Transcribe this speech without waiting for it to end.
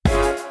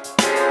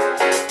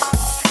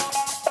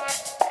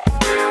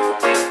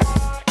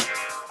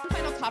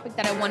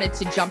wanted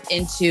to jump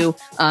into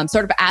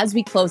sort of as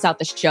we close out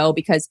the show,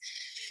 because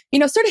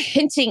sort of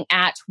hinting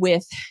at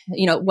with,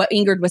 what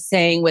Ingrid was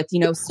saying with,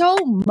 so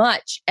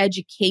much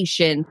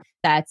education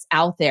that's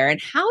out there.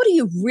 And how do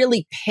you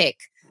really pick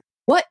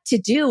what to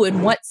do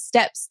and what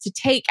steps to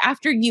take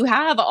after you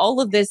have all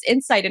of this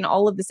insight and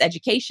all of this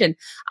education?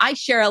 I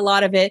share a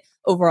lot of it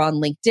over on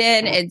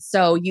LinkedIn. And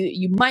so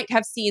you might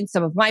have seen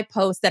some of my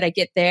posts that I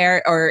get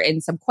there, or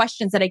in some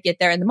questions that I get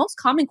there. And the most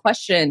common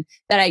question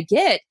that I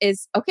get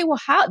is, okay, well,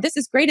 this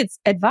is great, it's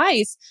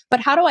advice,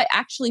 but how do I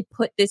actually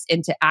put this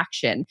into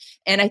action?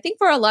 And I think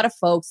for a lot of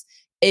folks,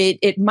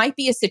 it might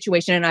be a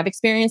situation, and I've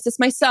experienced this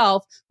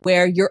myself,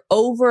 where you're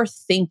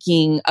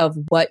overthinking of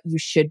what you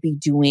should be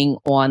doing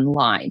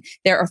online.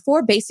 There are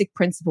 4 basic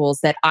principles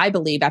that I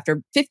believe,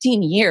 after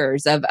 15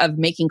 years of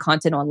making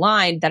content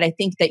online, that I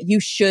think that you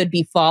should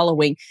be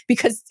following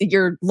because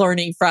you're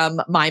learning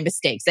from my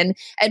mistakes. And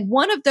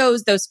one of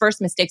those first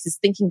mistakes is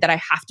thinking that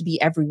I have to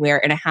be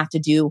everywhere and I have to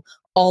do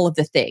all of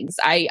the things.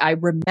 I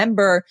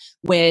remember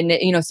when,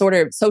 sort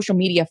of social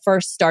media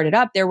first started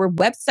up, there were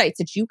websites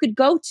that you could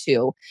go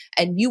to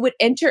and you would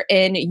enter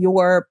in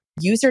your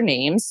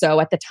username. So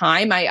at the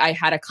time, I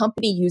had a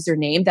company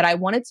username that I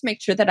wanted to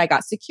make sure that I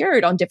got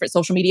secured on different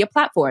social media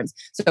platforms.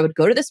 So I would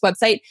go to this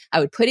website, I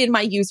would put in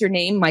my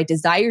username, my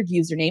desired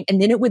username,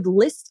 and then it would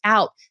list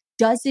out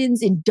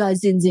dozens and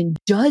dozens and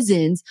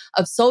dozens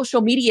of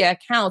social media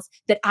accounts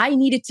that I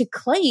needed to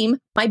claim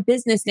my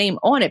business name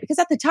on it. Because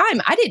at the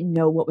time, I didn't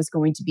know what was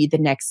going to be the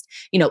next,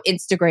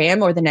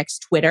 Instagram or the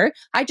next Twitter.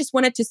 I just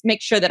wanted to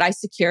make sure that I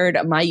secured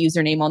my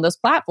username on those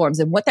platforms.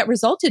 And what that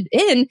resulted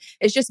in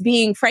is just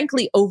being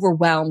frankly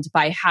overwhelmed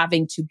by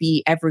having to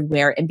be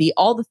everywhere and be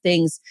all the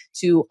things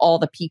to all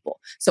the people.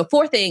 So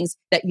 4 things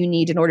that you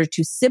need in order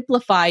to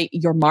simplify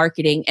your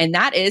marketing. And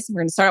that is,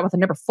 we're going to start out with the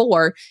number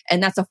 4,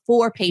 and that's a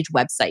 4-page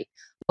website.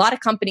 A lot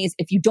of companies,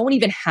 if you don't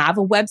even have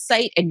a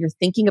website and you're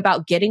thinking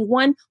about getting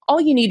one,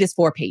 all you need is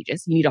 4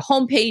 pages. You need a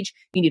homepage,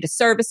 you need a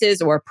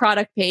services or a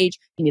product page,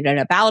 you need an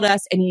about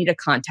us, and you need a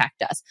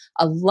contact us.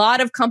 A lot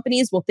of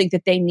companies will think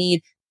that they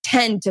need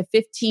 10 to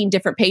 15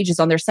 different pages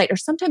on their site, or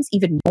sometimes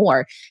even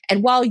more.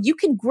 And while you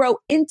can grow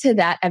into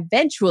that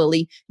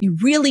eventually, you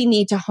really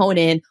need to hone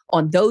in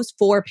on those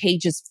 4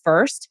 pages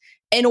first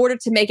in order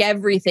to make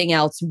everything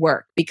else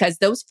work, because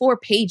those 4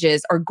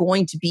 pages are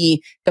going to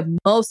be the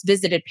most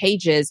visited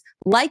pages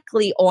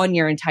likely on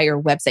your entire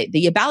website.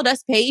 The About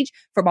Us page,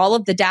 from all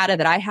of the data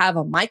that I have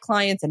on my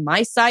clients and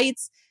my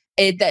sites,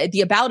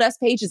 the About Us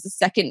page is the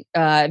second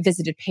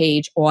visited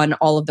page on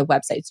all of the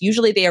websites.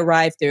 Usually they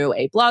arrive through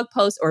a blog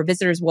post, or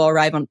visitors will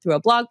arrive through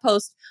a blog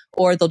post,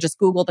 or they'll just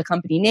Google the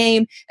company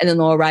name and then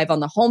they'll arrive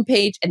on the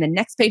homepage. And the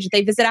next page that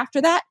they visit after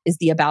that is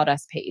the About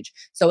Us page.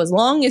 So as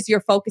long as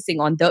you're focusing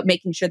on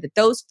making sure that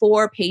those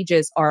 4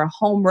 pages are a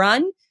home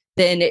run,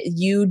 then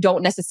you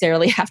don't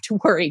necessarily have to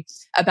worry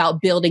about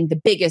building the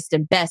biggest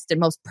and best and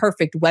most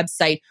perfect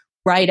website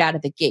right out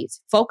of the gates.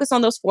 Focus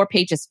on those 4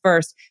 pages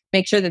first.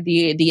 Make sure that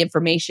the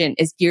information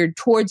is geared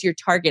towards your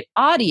target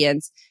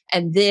audience.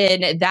 And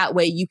then that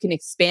way you can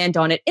expand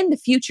on it in the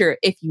future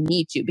if you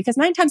need to. Because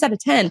 9 times out of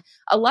 10,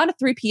 a lot of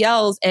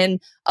 3PLs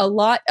and a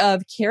lot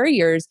of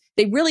carriers,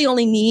 they really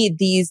only need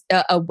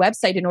a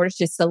website in order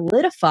to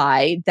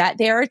solidify that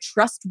they are a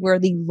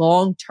trustworthy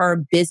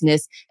long-term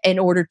business in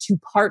order to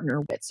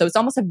partner with. So it's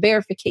almost a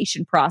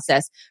verification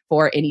process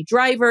for any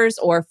drivers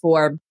or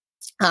for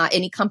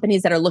any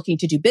companies that are looking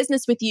to do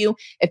business with you.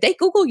 If they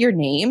Google your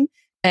name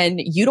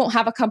and you don't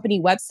have a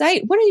company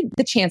website, what are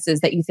the chances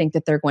that you think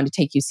that they're going to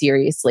take you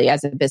seriously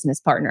as a business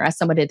partner, as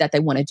somebody that they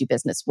want to do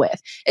business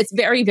with? It's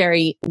very,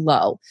 very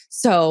low.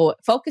 So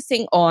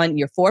focusing on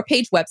your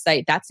 4-page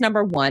website, that's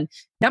number 1.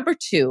 Number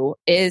 2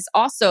 is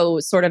also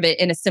sort of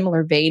in a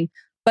similar vein,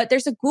 but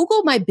there's a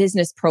Google My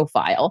Business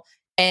profile.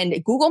 And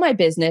Google My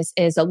Business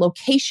is a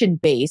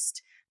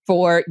location-based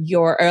for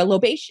your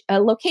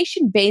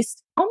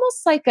location-based,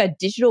 almost like a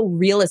digital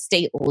real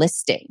estate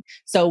listing.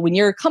 So when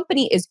your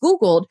company is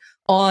Googled,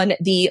 on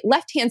the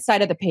left-hand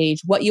side of the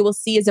page, what you will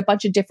see is a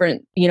bunch of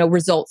different,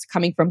 results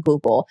coming from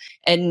Google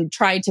and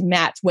trying to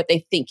match what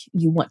they think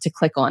you want to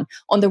click on.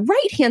 On the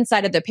right-hand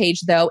side of the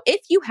page, though,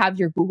 if you have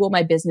your Google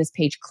My Business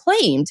page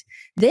claimed,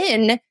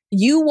 then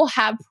you will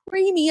have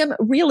premium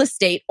real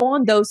estate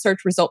on those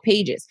search result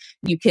pages.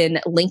 You can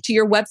link to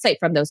your website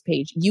from those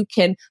pages. You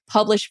can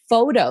publish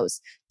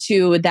photos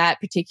to that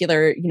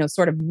particular,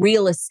 sort of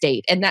real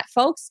estate. And that,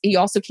 folks, you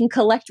also can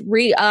collect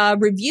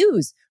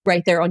reviews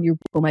right there on your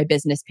Google My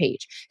Business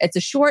page. It's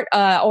a short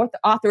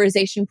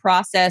authorization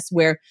process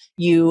where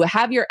you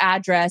have your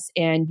address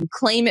and you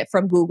claim it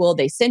from Google.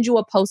 They send you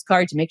a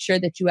postcard to make sure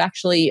that you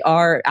actually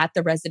are at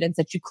the residence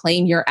that you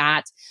claim you're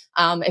at.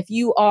 If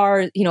you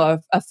are,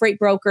 a freight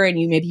broker and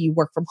maybe you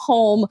work from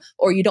home,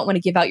 or you don't want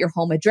to give out your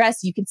home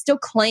address, you can still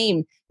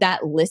claim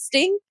that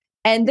listing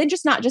And then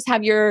not just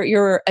have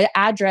your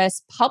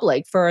address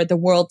public for the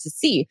world to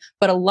see.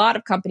 But a lot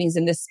of companies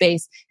in this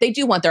space, they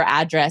do want their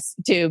address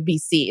to be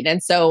seen.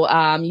 And so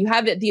you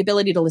have the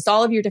ability to list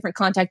all of your different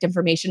contact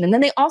information. And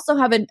then they also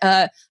have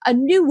a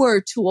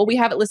newer tool. We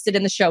have it listed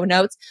in the show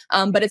notes,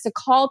 but it's a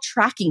call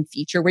tracking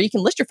feature where you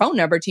can list your phone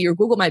number to your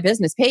Google My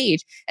Business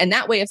page. And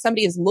that way, if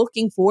somebody is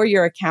looking for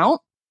your account,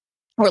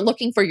 or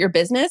looking for your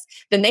business,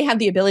 then they have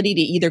the ability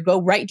to either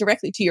go right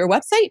directly to your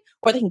website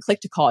or they can click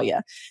to call you.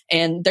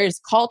 And there's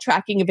call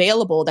tracking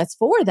available that's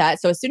for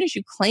that. So as soon as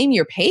you claim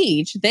your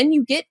page, then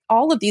you get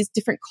all of these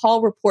different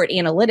call report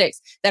analytics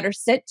that are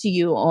sent to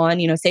you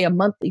on, say a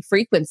monthly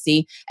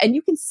frequency. And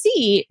you can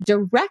see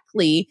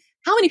directly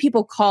how many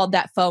people called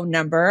that phone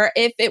number,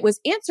 if it was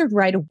answered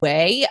right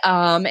away.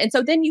 And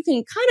so then you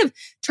can kind of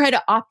try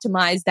to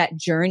optimize that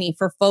journey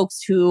for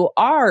folks who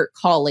are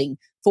calling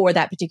for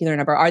that particular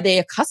number. Are they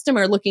a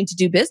customer looking to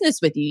do business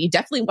with you? You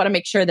definitely want to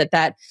make sure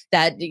that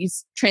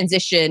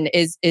transition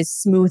is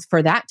smooth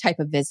for that type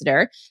of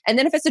visitor. And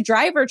then if it's a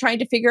driver trying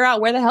to figure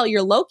out where the hell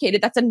you're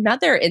located, that's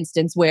another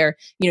instance where,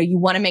 you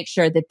want to make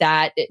sure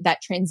that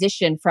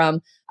transition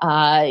from,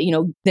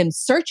 them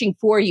searching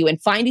for you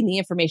and finding the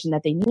information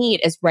that they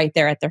need is right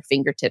there at their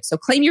fingertips. So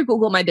claim your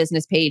Google My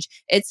Business page.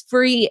 It's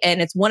free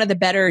and it's one of the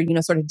better,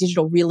 sort of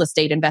digital real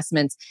estate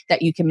investments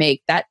that you can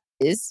make. That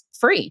is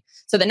free.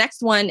 So the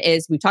next one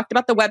is, we talked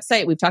about the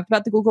website. We've talked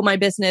about the Google My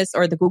Business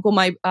or the Google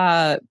My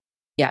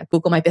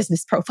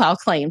Business profile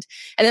claimed.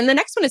 And then the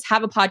next one is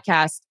have a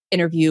podcast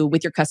interview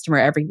with your customer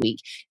every week.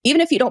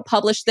 Even if you don't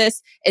publish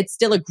this, it's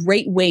still a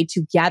great way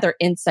to gather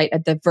insight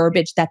of the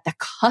verbiage that the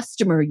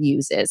customer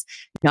uses,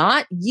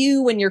 not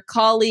you and your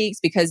colleagues,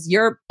 because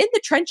you're in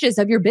the trenches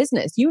of your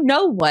business. You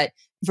know what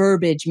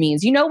verbiage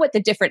means. You know what the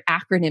different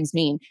acronyms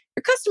mean.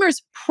 Your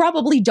customers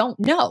probably don't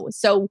know.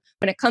 So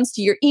when it comes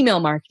to your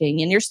email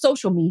marketing and your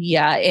social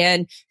media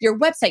and your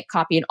website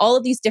copy and all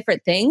of these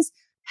different things,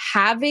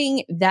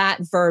 having that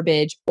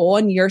verbiage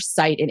on your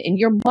site and in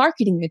your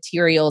marketing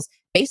materials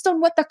based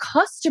on what the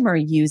customer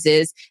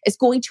uses is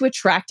going to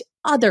attract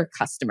other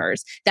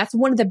customers. That's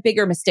one of the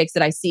bigger mistakes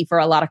that I see for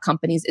a lot of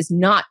companies is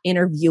not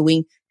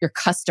interviewing your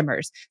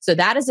customers. So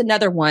that is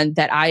another one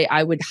that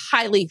I would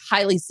highly,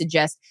 highly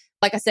suggest.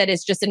 Like I said,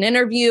 it's just an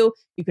interview.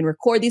 You can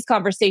record these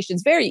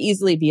conversations very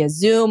easily via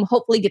Zoom,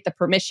 hopefully get the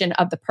permission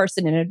of the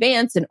person in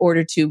advance in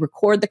order to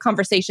record the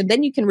conversation.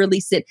 Then you can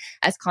release it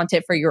as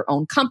content for your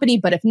own company.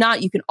 But if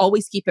not, you can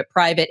always keep it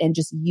private and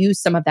just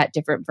use some of that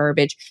different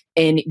verbiage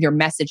in your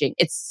messaging.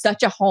 It's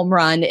such a home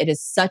run. It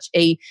is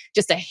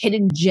just a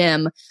hidden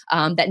gem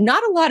that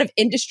not a lot of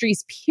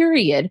industries,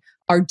 period,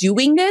 are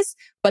doing this,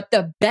 but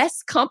the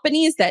best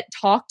companies that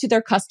talk to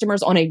their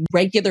customers on a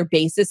regular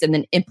basis and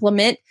then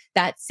implement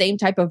that same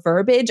type of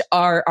verbiage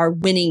are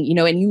winning,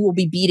 and you will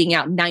be beating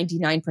out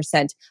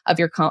 99% of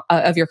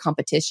your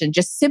competition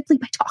just simply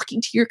by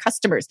talking to your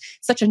customers.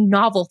 Such a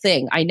novel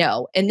thing, I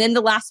know. And then the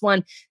last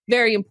one,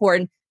 very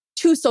important,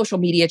 2 social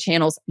media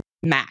channels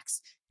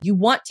max. You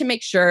want to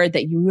make sure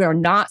that you are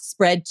not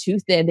spread too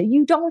thin, that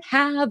you don't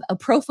have a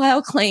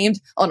profile claimed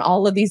on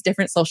all of these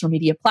different social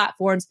media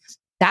platforms.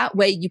 That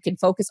way you can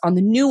focus on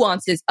the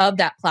nuances of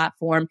that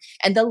platform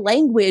and the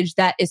language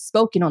that is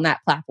spoken on that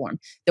platform.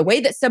 The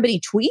way that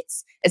somebody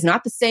tweets is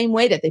not the same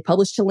way that they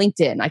publish to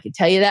LinkedIn. I can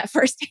tell you that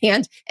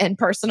firsthand and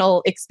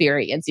personal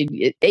experience.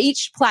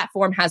 Each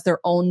platform has their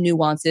own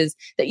nuances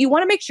that you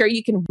want to make sure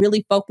you can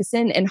really focus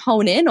in and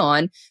hone in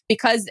on,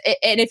 because,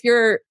 and if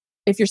you're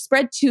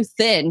spread too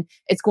thin,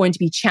 it's going to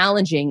be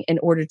challenging in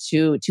order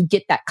to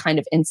get that kind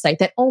of insight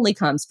that only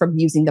comes from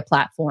using the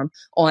platform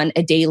on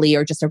a daily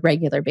or just a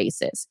regular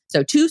basis.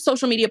 So 2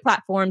 social media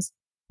platforms,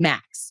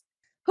 max.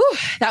 Whew,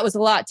 that was a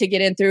lot to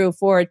get in through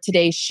for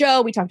today's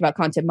show. We talked about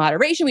content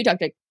moderation. We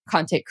talked about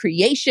content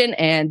creation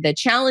and the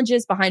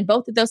challenges behind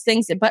both of those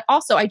things. But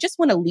also, I just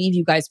want to leave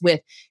you guys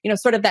with,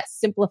 sort of that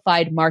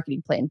simplified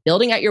marketing plan,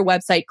 building out your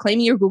website,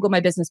 claiming your Google My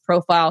Business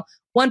profile,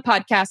 1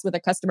 podcast with a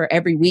customer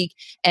every week,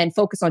 and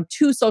focus on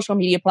 2 social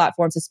media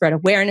platforms to spread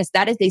awareness.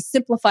 That is a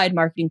simplified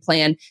marketing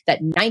plan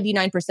that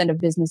 99% of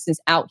businesses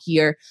out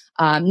here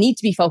need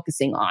to be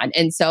focusing on.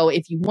 And so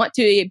if you want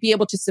to be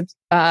able to,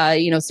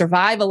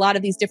 survive a lot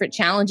of these different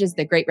challenges,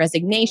 the Great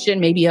Resignation,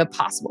 maybe a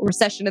possible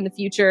recession in the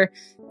future,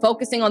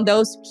 focusing on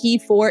those key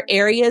 4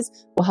 areas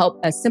will help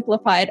a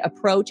simplified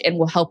approach and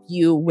will help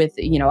you with,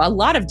 a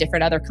lot of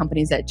different other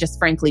companies that just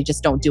frankly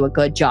just don't do a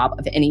good job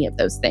of any of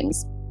those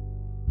things.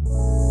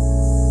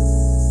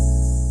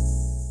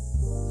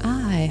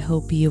 I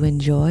hope you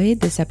enjoyed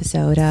this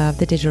episode of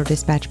the Digital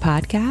Dispatch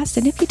podcast.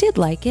 And if you did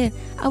like it,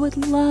 I would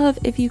love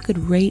if you could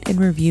rate and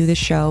review the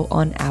show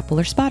on Apple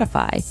or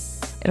Spotify.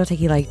 It'll take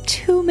you like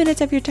 2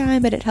 minutes of your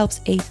time, but it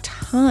helps a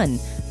ton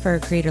for a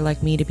creator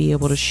like me to be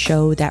able to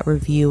show that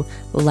review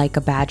like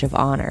a badge of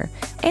honor.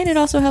 And it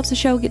also helps the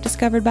show get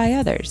discovered by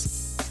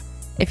others.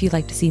 If you'd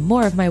like to see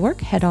more of my work,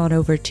 head on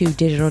over to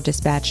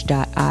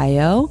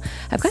digitaldispatch.io.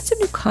 I've got some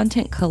new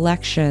content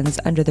collections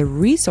under the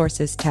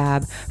resources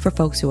tab for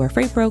folks who are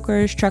freight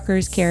brokers,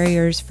 truckers,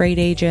 carriers, freight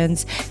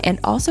agents, and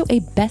also a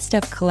best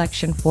of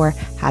collection for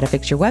how to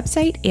fix your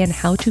website and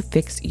how to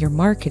fix your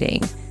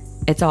marketing.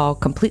 It's all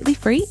completely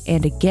free.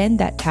 And again,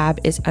 that tab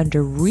is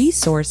under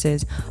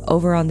resources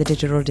over on the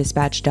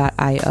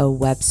digitaldispatch.io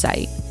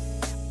website.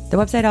 The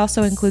website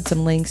also includes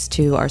some links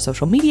to our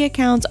social media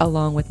accounts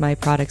along with my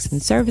products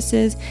and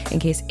services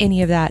in case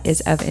any of that is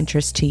of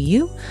interest to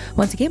you.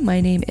 Once again, my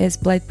name is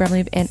Blythe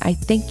Brumleve, and I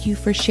thank you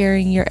for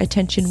sharing your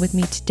attention with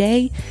me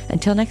today.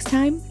 Until next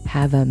time,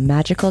 have a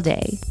magical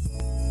day.